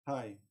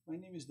Hi, my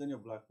name is Daniel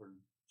Blackburn.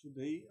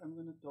 Today I'm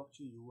going to talk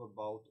to you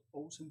about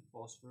Olsen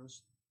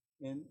phosphorus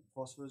and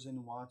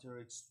water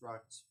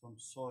extracts from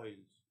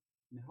soils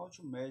and how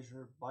to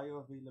measure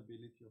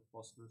bioavailability of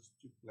phosphorus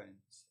to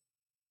plants.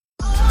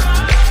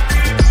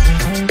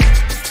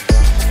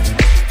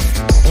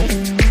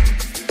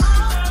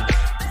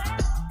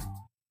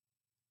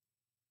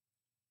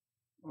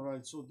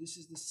 Alright, so this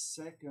is the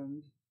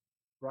second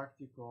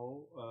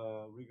practical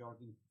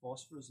regarding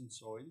phosphorus in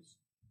soils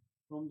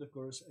from the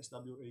course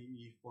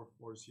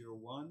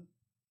SWAE4401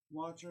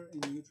 Water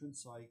and Nutrient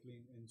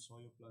Cycling in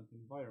Soil Plant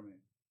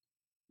Environment.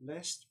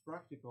 Last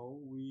practical,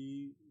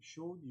 we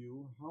showed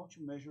you how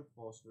to measure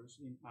phosphorus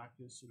in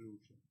aqueous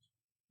solutions.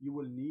 You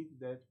will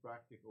need that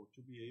practical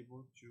to be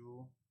able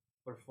to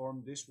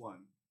perform this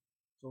one.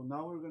 So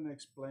now we're going to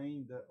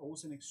explain the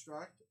Olsen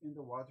extract and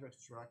the water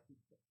extract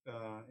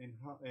and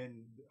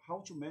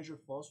how to measure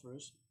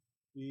phosphorus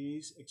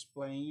is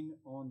explained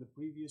on the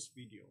previous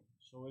video.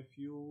 So if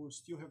you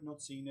still have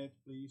not seen it,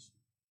 please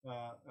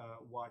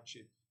watch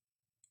it.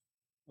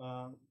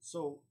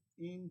 So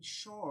in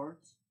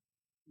short,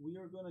 we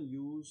are going to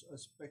use a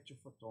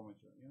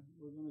spectrophotometer. Yeah?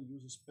 We're going to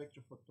use a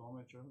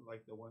spectrophotometer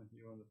like the one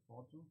here on the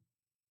photo.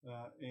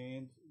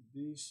 And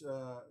this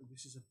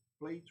is a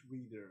plate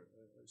reader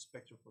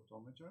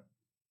spectrophotometer.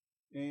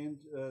 And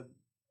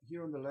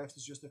here on the left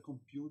is just a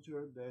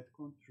computer that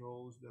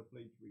controls the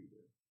plate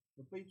reader.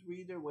 The plate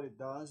reader, what it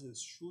does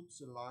is shoots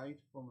the light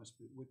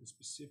with a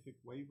specific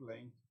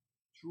wavelength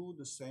through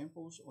the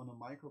samples on a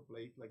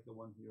microplate like the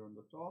one here on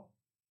the top,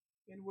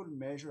 and will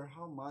measure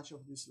how much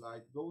of this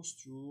light goes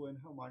through and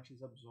how much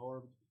is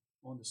absorbed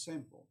on the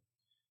sample.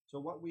 So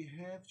what we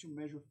have to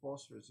measure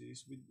phosphorus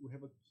is we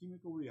have a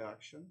chemical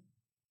reaction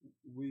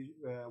with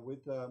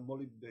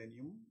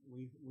molybdenum.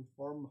 We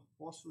form a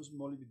phosphorus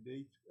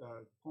molybdate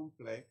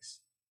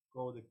complex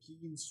called a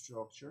Keegan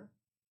structure,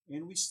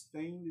 and we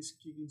stain this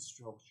Keegan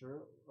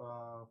structure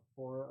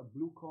for a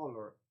blue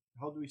color.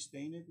 How do we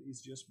stain it?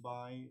 Is just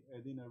by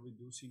adding a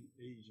reducing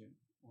agent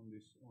on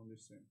this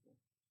sample.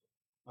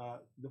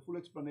 The full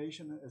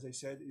explanation, as I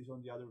said, is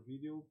on the other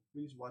video.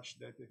 Please watch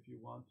that if you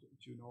want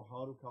to know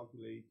how to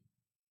calculate,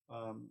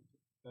 um,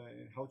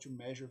 how to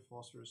measure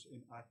phosphorus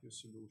in aqueous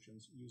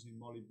solutions using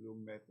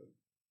molybdenum method.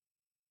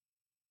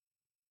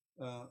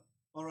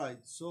 All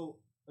right, so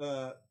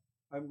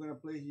I'm going to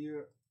play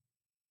here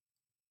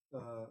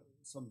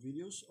some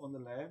videos on the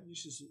lab.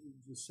 This is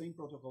the same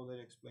protocol that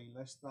I explained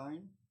last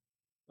time.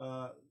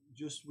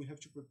 Just we have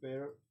to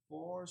prepare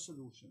 4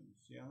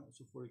 solutions, yeah,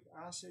 sulfuric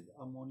acid,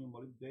 ammonium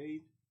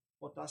molybdate,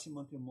 potassium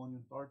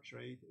antimonium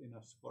tartrate, and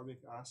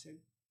ascorbic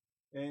acid.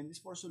 And these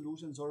 4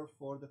 solutions are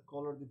for the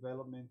color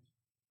development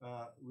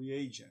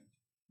reagent.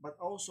 But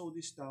also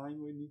this time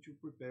we need to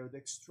prepare the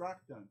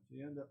extractant.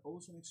 Yeah, the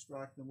Olsen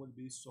extractant will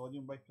be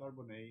sodium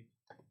bicarbonate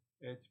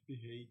at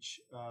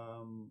pH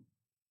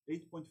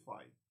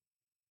 8.5.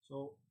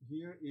 So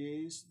here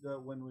is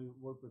when we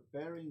were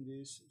preparing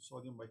this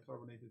sodium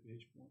bicarbonate at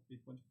pH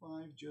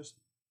 8.5, just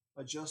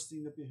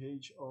adjusting the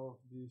pH of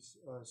this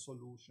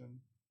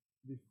solution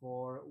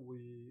before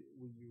we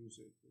use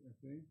it.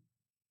 Okay.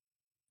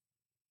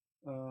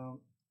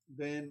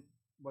 Then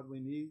what we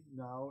need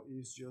now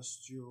is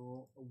just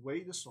to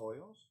weigh the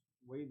soils.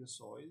 We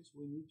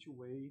need to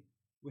weigh.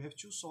 We have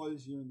 2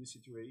 soils here in this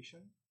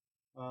situation,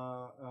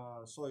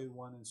 soil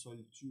 1 and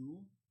soil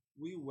 2.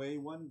 We weigh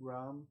 1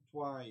 gram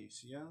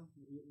twice, yeah,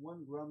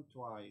 1 gram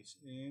twice,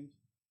 and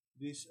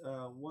this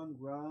 1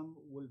 gram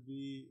will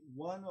be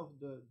one of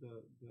the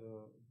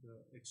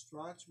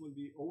extracts will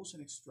be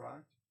Olsen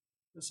extract.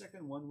 The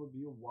second one will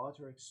be a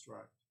water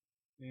extract,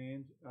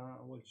 and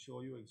I will show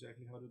you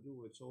exactly how to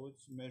do it. So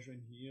it's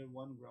measuring here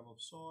 1 gram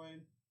of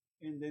soil,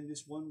 and then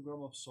this 1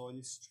 gram of soil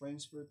is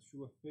transferred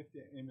through a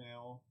 50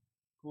 ml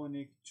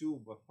conic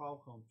tube, a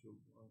falcon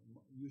tube,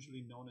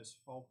 usually known as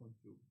falcon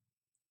tube.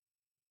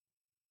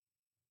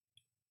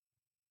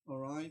 All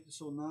right,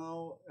 so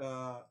now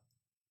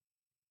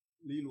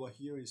Lilwa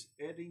here is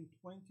adding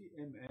 20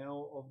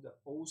 ml of the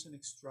Olsen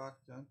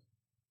extractant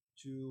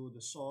to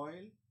the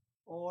soil,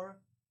 or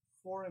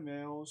 4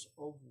 ml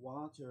of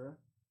water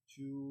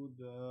to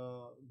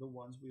the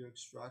ones we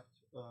extract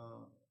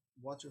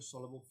water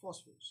soluble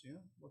phosphorus, yeah,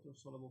 water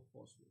soluble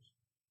phosphorus.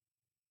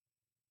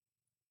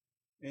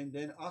 And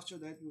then after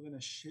that, we're going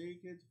to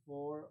shake it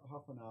for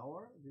half an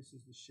hour. This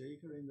is the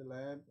shaker in the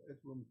lab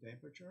at room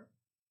temperature.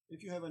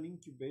 If you have an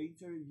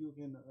incubator, you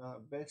can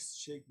best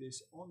shake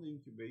this on the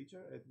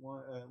incubator at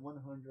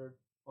 100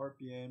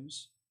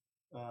 RPMs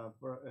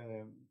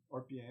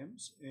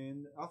RPMs.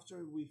 And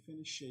after we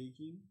finish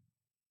shaking,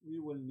 we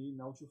will need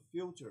now to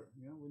filter.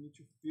 Yeah, we need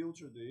to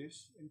filter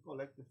this and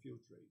collect the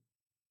filtrate.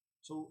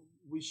 So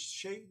we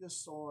shake the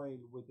soil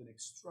with an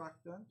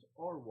extractant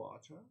or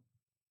water,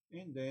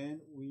 and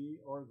then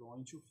we are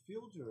going to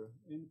filter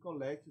and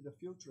collect the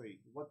filtrate.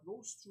 What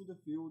goes through the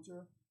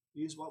filter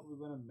is what we're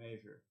going to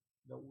measure.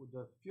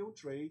 The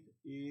filtrate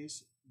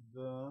is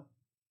the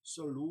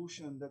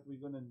solution that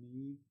we're going to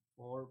need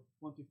for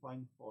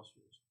quantifying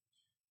phosphorus.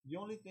 The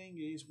only thing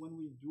is when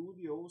we do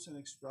the Olsen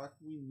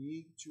extract, we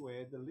need to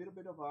add a little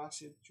bit of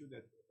acid to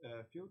that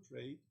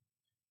filtrate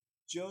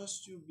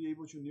just to be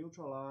able to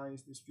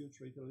neutralize this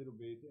filtrate a little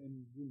bit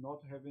and do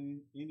not have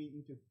any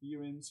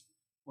interference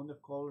on the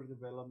color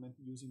development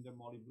using the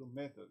Molly Bloom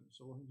method.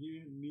 So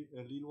here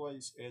Lilwa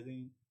is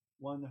adding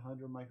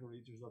 100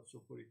 microliters of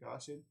sulfuric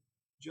acid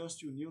just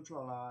to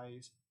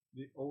neutralize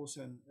the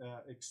Olsen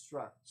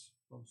extracts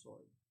from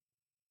soil.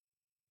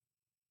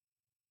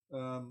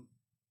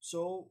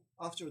 So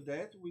after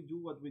that, we do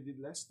what we did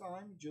last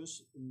time,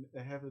 just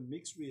have a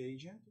mixed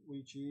reagent,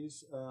 which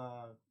is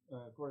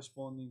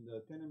corresponding to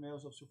 10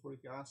 mLs of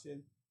sulfuric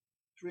acid,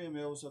 3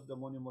 mLs of the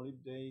ammonium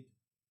molybdate,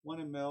 1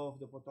 ml of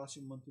the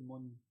potassium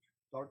antimony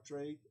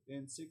tartrate,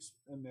 and 6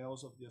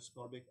 mLs of the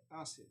ascorbic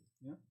acid.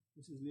 Yeah?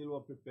 This is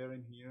Lilwa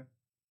preparing here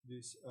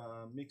this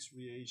mixed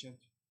reagent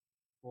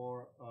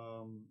for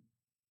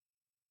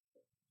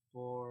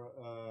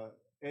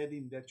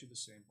adding that to the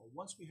sample.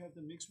 Once we have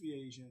the mixed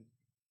reagent,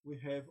 we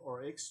have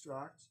our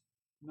extract.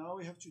 Now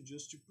we have to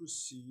just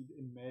proceed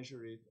and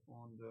measure it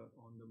on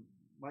the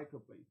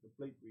microplate, the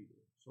plate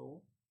reader.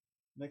 So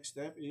next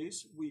step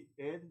is we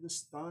add the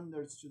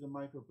standards to the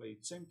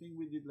microplate. Same thing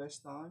we did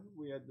last time.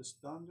 We add the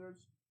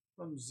standards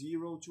from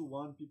 0 to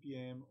 1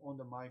 ppm on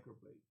the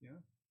microplate. Yeah.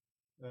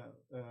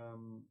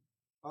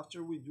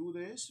 After we do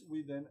this,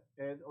 we then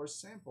add our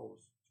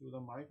samples to the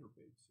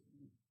microplates.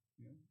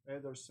 Yeah.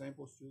 Add our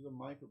samples to the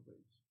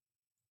microplates.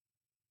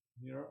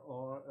 Here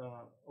are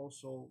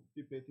also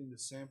pipetting the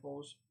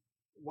samples: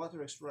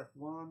 water extract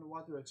 1,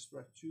 water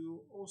extract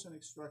 2, Olsen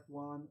extract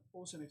 1,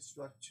 Olsen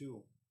extract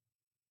 2.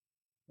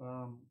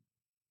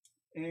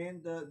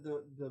 And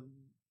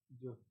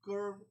the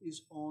curve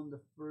is on the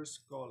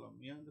first column.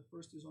 Yeah, the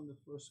first is on the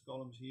first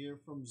column here,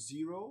 from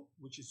 0,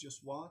 which is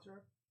just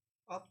water,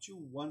 up to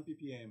 1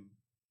 ppm.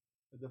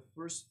 The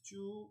first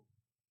two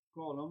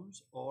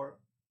columns are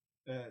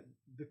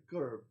the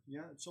curve.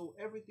 Yeah, so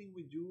everything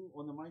we do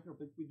on the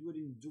microplate, we do it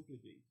in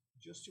duplicate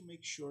just to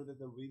make sure that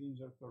the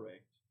readings are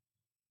correct.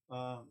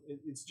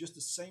 It's just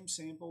the same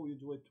sample, you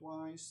do it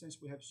twice.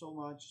 Since we have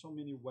so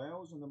many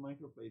wells on the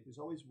microplate, it's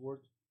always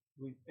worth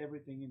doing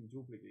everything in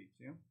duplicate.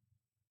 Yeah.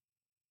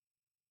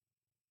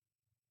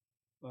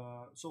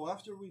 So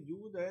after we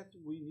do that,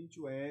 we need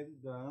to add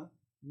the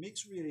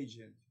mixed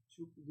reagent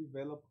to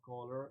develop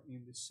color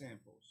in the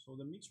samples. So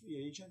the mixed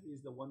reagent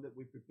is the one that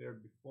we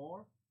prepared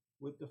before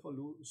with the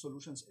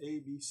solutions A,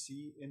 B,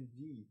 C, and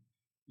D.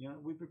 Yeah,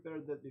 we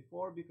prepared that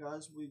before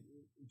because we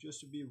just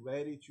to be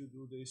ready to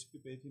do this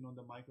pipetting on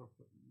the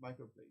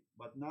microplate.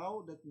 But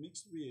now that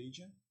mixed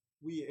reagent,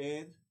 we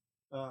add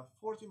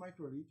 40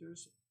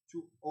 microliters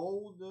to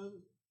all the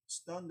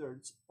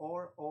standards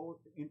or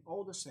in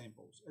all the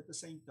samples at the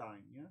same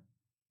time. Yeah,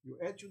 you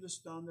add to the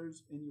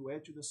standards and you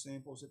add to the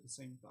samples at the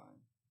same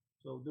time.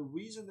 So the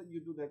reason that you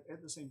do that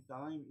at the same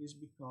time is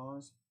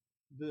because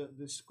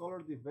the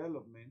scholar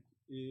development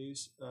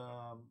is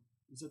a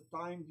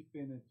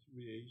time-dependent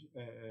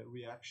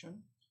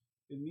reaction.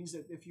 It means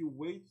that if you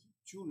wait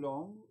too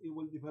long, it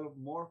will develop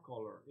more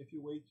color. If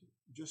you wait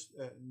just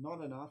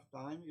not enough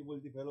time, it will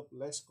develop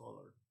less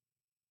color.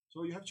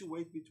 So you have to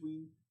wait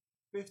between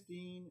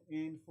 15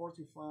 and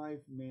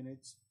 45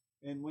 minutes.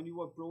 And when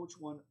you approach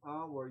 1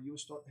 hour, you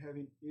start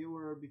having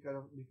error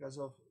because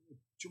of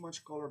too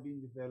much color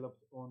being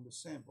developed on the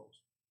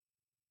samples.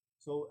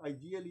 So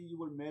ideally, you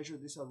will measure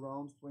this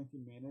around 20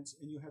 minutes,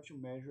 and you have to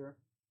measure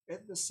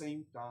at the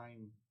same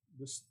time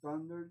the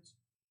standards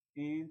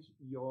and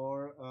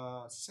your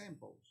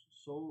samples.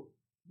 So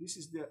this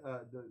is the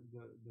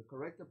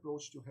correct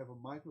approach to have a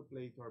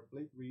microplate or a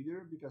plate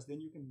reader, because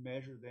then you can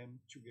measure them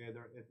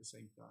together at the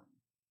same time.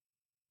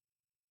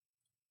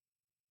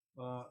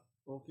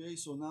 Okay,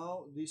 so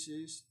now this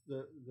is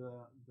the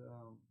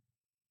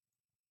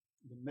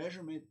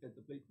measurement at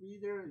the plate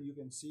reader. You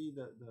can see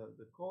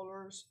the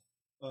colors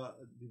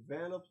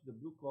developed, the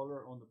blue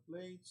color on the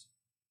plates,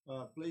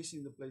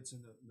 placing the plates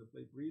in the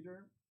plate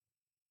reader.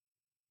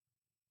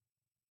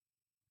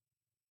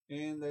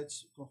 And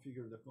let's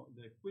configure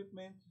the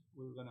equipment.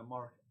 We're gonna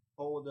mark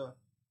all the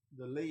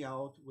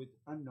layout with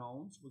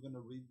unknowns. We're gonna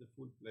read the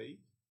full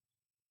plate,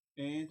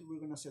 and we're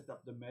gonna set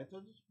up the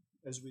method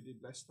as we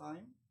did last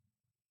time.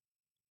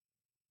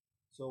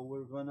 So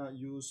we're gonna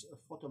use a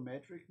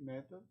photometric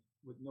method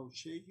with no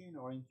shaking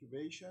or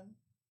incubation.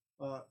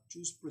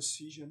 Choose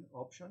precision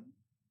option.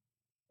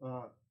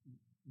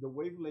 The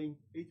wavelength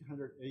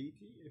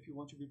 880. If you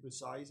want to be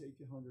precise,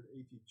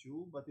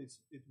 882, but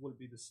it will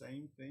be the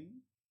same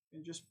thing.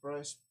 And just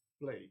press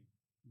play.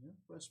 Yeah?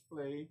 Press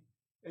play.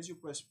 As you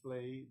press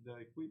play, the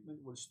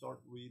equipment will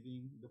start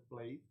reading the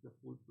plate, the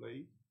full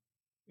plate,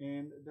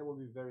 and that will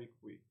be very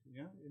quick.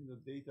 Yeah, and the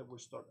data will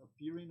start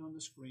appearing on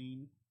the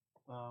screen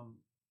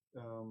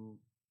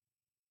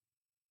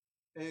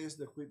as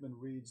the equipment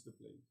reads the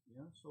plate.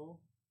 Yeah, so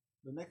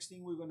the next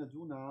thing we're gonna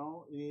do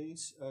now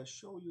is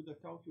show you the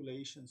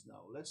calculations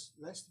now.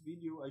 Last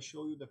video I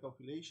showed you the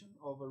calculation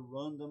of a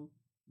random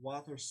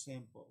water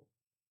sample.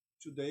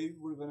 Today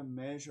we're gonna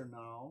measure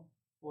now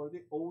for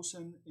the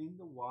Olsen in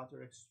the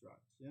water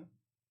extracts. Yeah,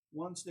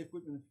 Once the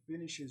equipment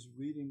finishes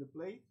reading the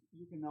plate,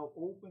 you can now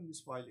open this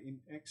file in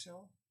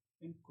Excel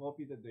and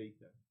copy the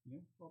data. Yeah?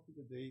 Copy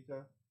the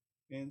data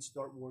and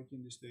start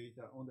working this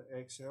data on the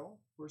Excel.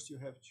 First, you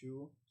have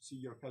to see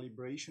your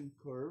calibration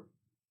curve,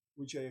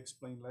 which I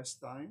explained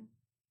last time.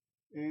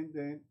 And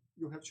then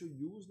you have to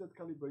use that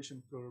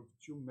calibration curve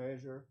to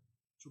measure,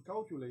 to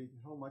calculate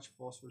how much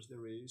phosphorus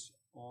there is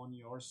on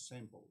your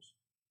samples.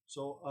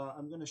 So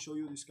I'm going to show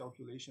you this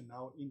calculation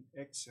now in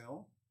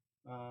Excel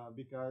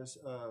because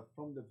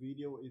from the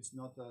video it's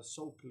not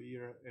so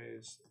clear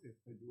as if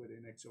I do it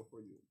in Excel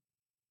for you.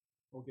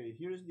 Okay,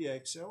 here's the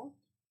Excel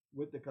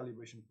with the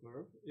calibration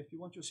curve. If you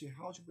want to see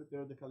how to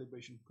prepare the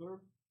calibration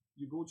curve,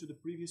 you go to the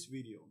previous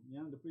video.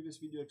 Yeah, the previous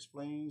video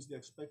explains the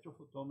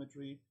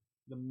spectrophotometry,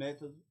 the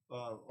method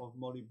of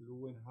Mori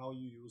Blue, and how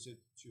you use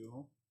it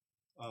to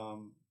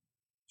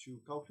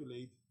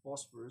calculate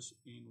phosphorus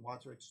in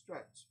water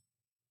extracts.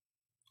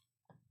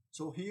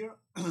 So here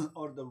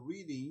are the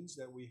readings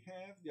that we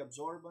have, the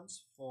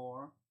absorbance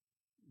for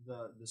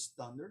the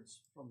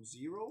standards from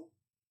 0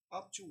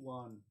 up to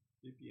 1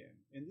 ppm.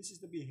 And this is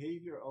the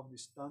behavior of the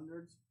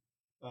standards,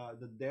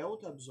 the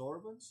delta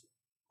absorbance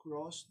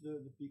cross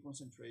the P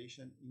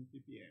concentration in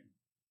ppm.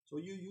 So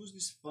you use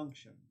this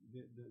function,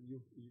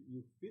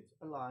 you fit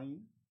a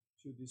line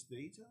to this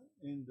data,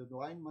 and the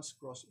line must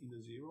cross in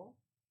the 0,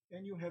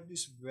 and you have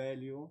this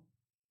value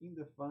in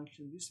the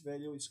function. This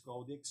value is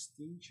called the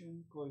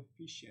extinction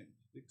coefficient.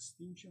 The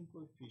extinction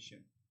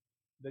coefficient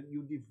that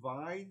you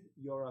divide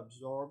your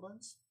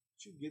absorbance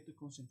to get the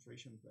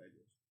concentration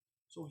values.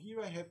 So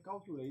here I have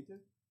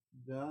calculated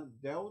the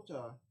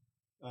delta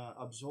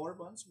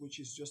absorbance, which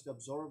is just the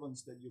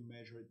absorbance that you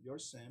measure at your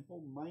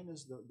sample,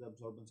 minus the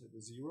absorbance at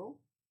the 0,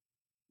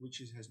 which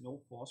has no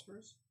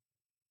phosphorus.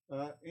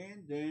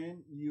 And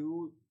then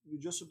you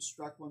just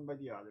subtract one by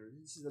the other.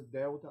 This is a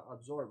delta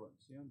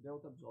absorbance, yeah,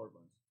 delta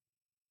absorbance.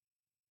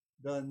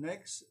 The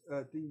next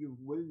thing you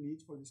will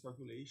need for this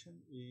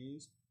calculation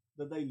is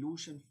the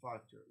dilution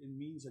factor. It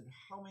means that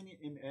how many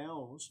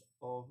mLs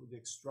of the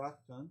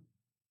extractant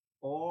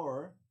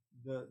or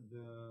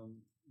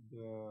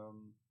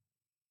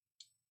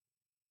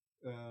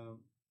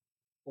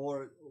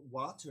or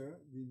water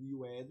did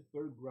you add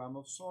per gram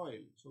of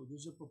soil. So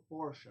there's a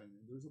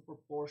proportion. There's a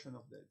proportion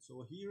of that.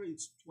 So here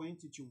it's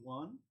 20 to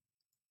 1,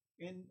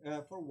 and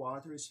for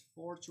water it's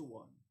 4 to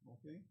 1.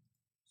 Okay.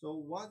 So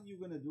what you're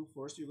going to do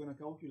first, you're going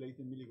to calculate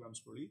in milligrams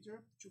per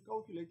liter. To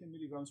calculate in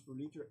milligrams per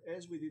liter,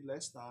 as we did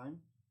last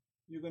time,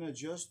 you're going to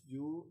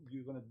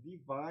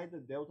divide the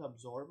delta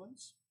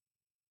absorbance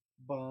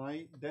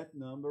by that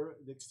number,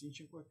 the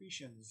extinction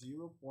coefficient,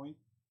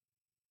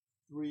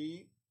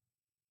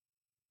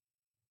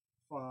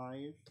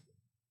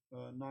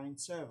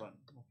 0.3597.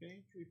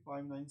 Okay,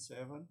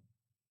 3597.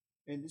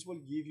 And this will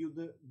give you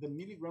the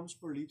milligrams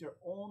per liter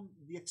on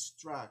the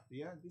extract.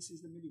 Yeah, this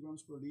is the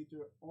milligrams per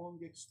liter on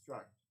the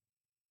extract.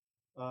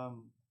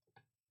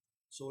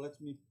 So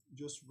let me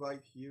just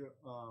write here,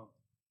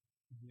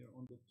 here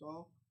on the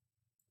top.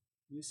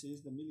 This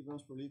is the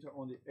milligrams per liter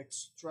on the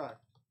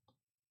extract.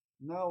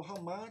 Now, how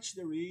much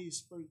there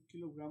is per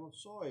kilogram of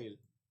soil?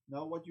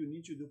 Now, what you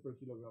need to do per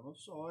kilogram of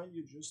soil,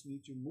 you just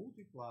need to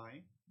multiply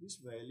this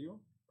value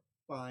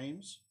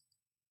times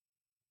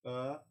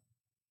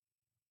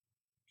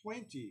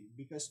 20,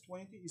 because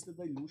 20 is the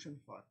dilution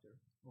factor.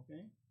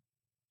 Okay,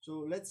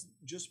 so let's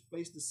just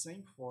place the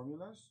same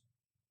formulas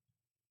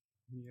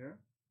here,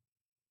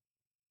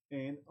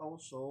 and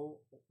also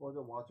for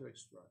the water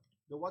extract.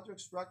 The water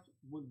extract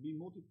will be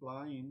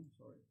multiplying,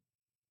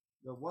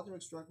 the water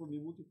extract will be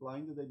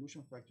multiplying the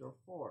dilution factor of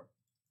 4.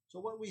 So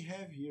what we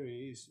have here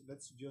is,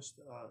 let's just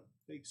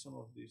take some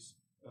of these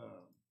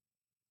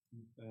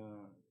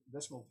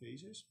decimal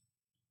cases.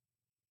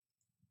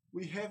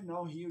 We have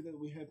now here that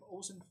we have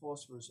Olsen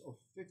phosphorus of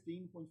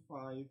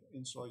 15.5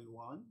 in soil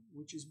 1,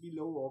 which is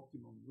below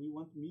optimum. We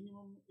want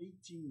minimum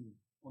 18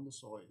 on the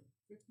soil.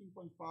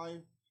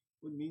 15.5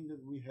 would mean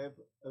that we have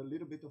a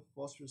little bit of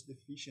phosphorus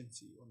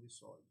deficiency on the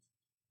soils.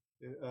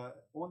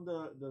 On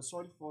the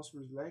soil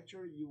phosphorus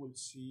lecture, you will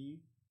see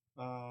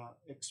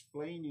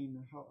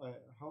explaining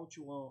how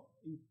to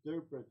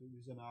interpret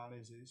this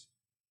analysis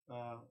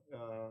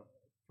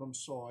from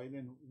soil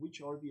and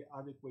which are the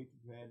adequate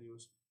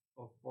values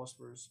of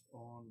phosphorus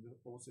on the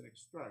Olsen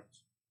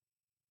extracts.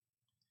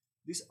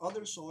 This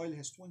other soil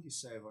has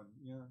 27.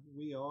 Yeah,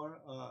 we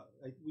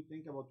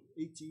think about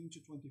 18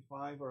 to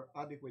 25 are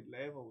adequate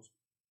levels.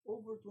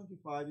 Over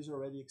 25 is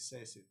already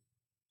excessive.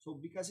 So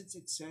because it's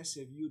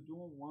excessive, you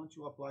don't want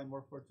to apply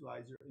more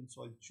fertilizer in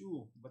soil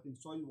 2, but in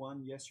soil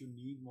 1, yes, you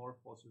need more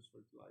phosphorus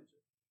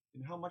fertilizer.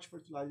 And how much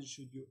fertilizer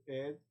should you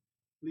add?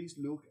 Please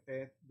look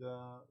at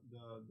the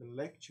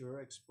lecture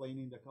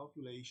explaining the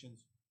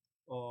calculations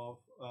of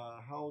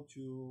how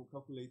to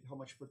calculate how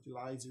much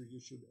fertilizer you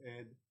should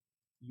add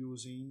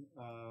using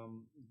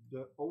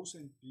the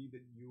Olsen P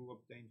that you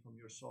obtain from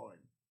your soil.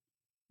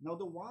 Now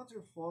the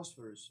water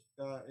phosphorus,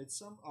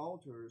 some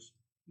authors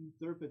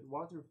interpret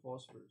water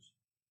phosphorus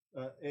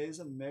as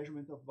a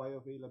measurement of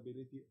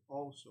bioavailability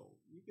also.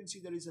 You can see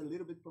there is a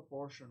little bit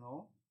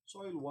proportional.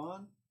 Soil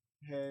 1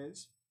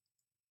 has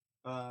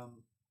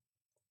um,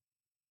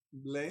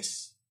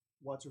 less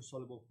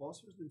water-soluble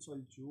phosphorus than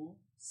soil 2,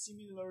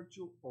 similar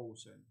to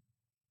Olsen.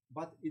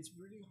 But it's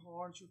really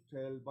hard to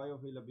tell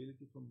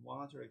bioavailability from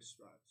water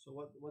extract. So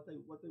what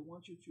I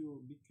want you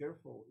to be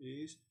careful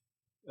is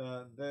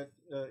that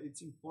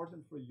it's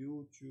important for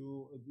you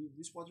to,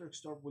 this water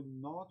extract will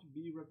not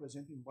be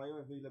representing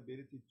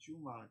bioavailability too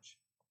much.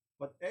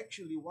 But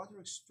actually water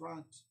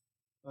extract,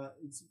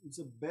 it's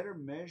a better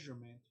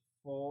measurement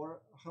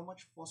for how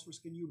much phosphorus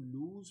can you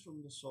lose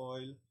from the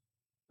soil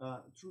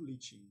through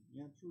leaching.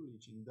 Yeah, through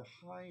leaching. The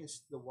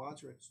highest the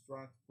water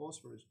extract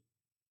phosphorus,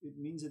 it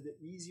means that the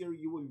easier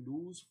you will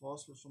lose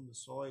phosphorus from the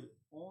soil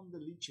on the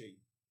leachate.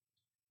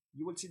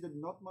 You will see that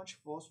not much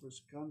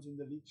phosphorus comes in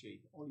the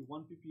leachate, only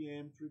 1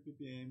 ppm, 3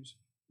 ppms,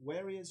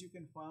 whereas you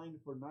can find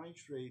for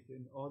nitrate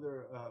and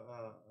other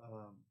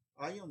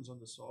ions on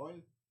the soil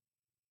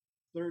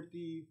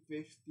 30,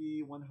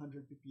 50,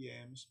 100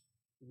 ppms,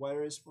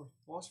 whereas for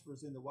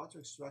phosphorus in the water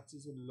extract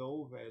is a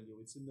low value,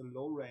 it's in the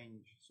low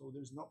range, so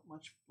there's not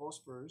much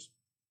phosphorus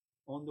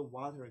on the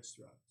water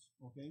extract.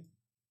 Okay,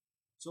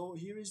 so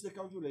here is the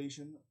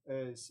calculation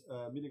as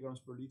milligrams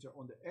per liter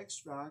on the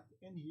extract,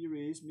 and here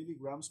is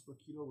milligrams per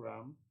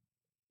kilogram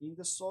in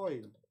the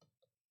soil.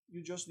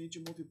 You just need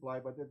to multiply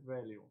by that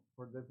value,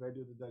 for that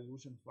value the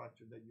dilution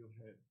factor that you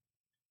have.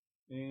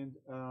 And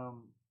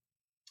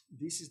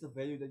this is the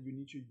value that you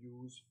need to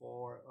use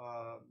for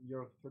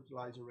your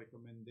fertilizer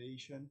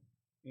recommendation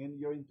and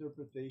your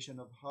interpretation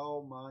of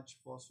how much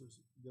phosphorus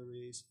there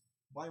is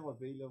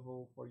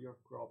bioavailable for your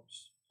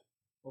crops.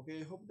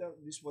 Okay, I hope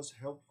that this was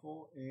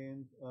helpful,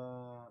 and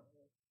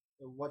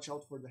watch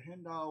out for the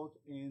handout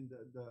and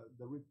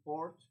the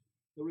report.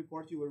 The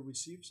report, you will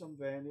receive some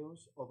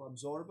values of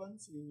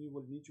absorbance, and you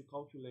will need to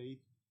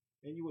calculate,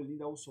 and you will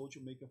need also to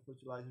make a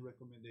fertilizer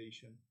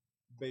recommendation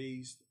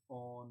based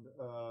on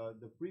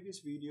the previous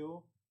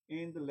video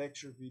and the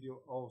lecture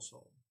video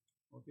also.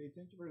 Okay,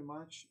 thank you very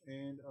much,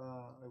 and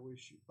I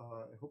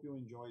hope you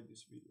enjoyed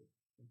this video.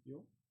 Thank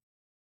you.